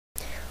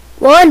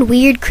One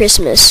Weird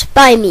Christmas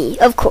by me,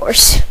 of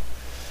course.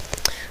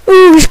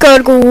 Oh, just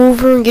gotta go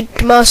over and get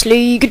to my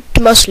sleigh,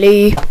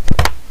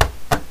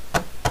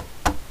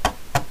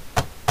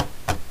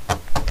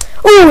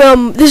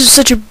 Oh, this is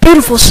such a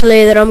beautiful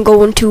sleigh that I'm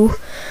going to.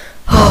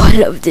 Oh, I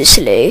love this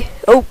sleigh.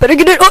 Oh, better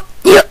get it. Oh,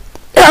 yeah.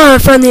 Ah,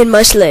 finally in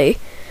my sleigh.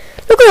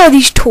 Look at all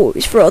these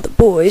toys for all the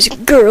boys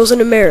and girls in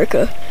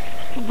America.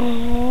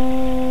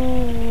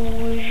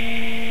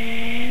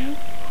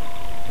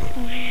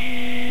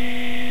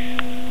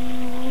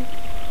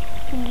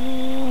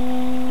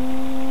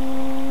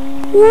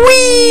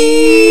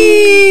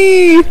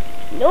 Whee!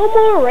 No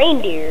more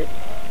reindeer.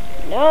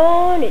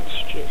 No, and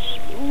it's just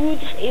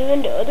smooth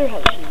sailing to other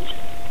houses.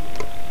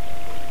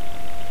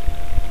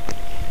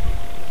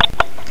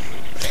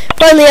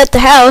 Finally at the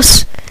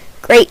house.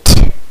 Great.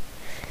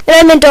 And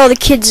I meant all the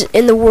kids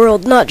in the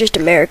world, not just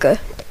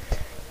America.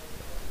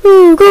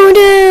 Ooh, going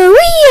down. Whee!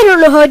 I don't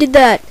know how I did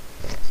that.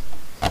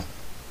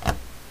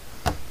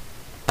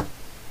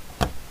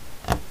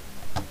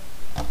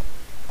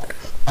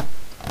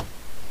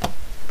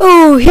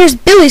 Oh, here's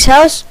Billy's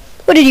house.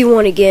 What did he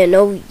want again?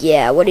 Oh,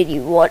 yeah, what did he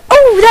want?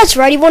 Oh, that's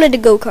right, he wanted a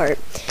go-kart.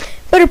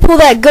 Better pull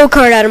that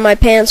go-kart out of my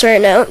pants right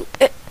now.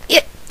 Oh,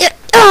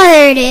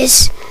 there it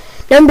is.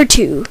 Number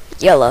 2,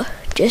 yellow,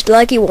 just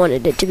like he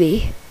wanted it to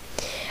be.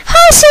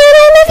 Hi, Santa,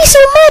 I love you so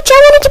much.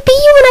 I wanted to be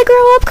you when I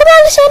grow up. Come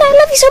on, Santa, I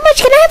love you so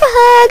much. Can I have a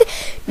hug?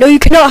 No, you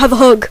cannot have a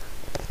hug.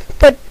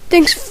 But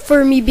thanks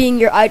for me being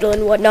your idol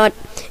and whatnot.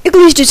 At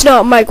least it's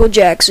not Michael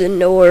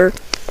Jackson or,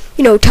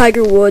 you know,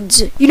 Tiger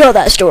Woods. You know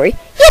that story.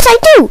 Yes, I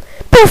do.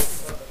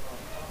 Poof.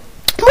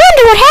 I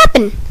wonder what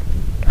happened.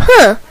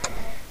 Huh.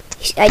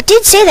 I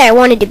did say that I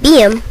wanted to be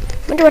him.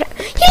 Wonder what.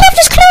 He left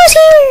his clothes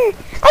here.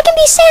 I can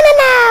be Santa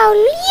now.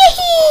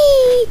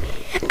 Yee!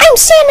 I'm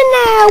Santa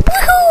now.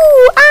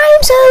 Woohoo!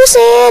 I'm so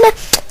Santa.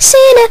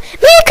 Santa.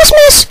 Merry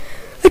Christmas.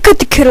 I cut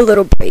the kid a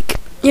little break.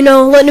 You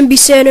know, letting him be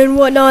Santa and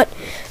whatnot.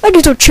 I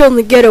just go chill in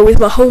the ghetto with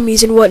my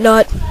homies and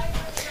whatnot.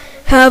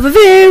 Have a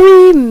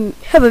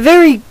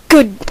very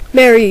good,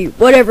 merry,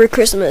 whatever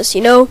Christmas,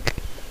 you know?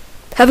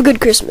 Have a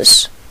good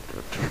Christmas.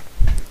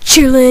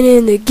 Chillin'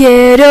 in the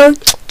ghetto,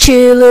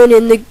 chillin'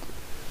 in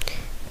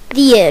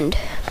the end.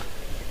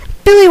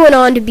 Billy went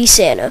on to be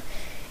Santa,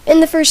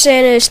 and the first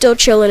Santa is still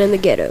chillin' in the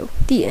ghetto.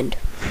 The end.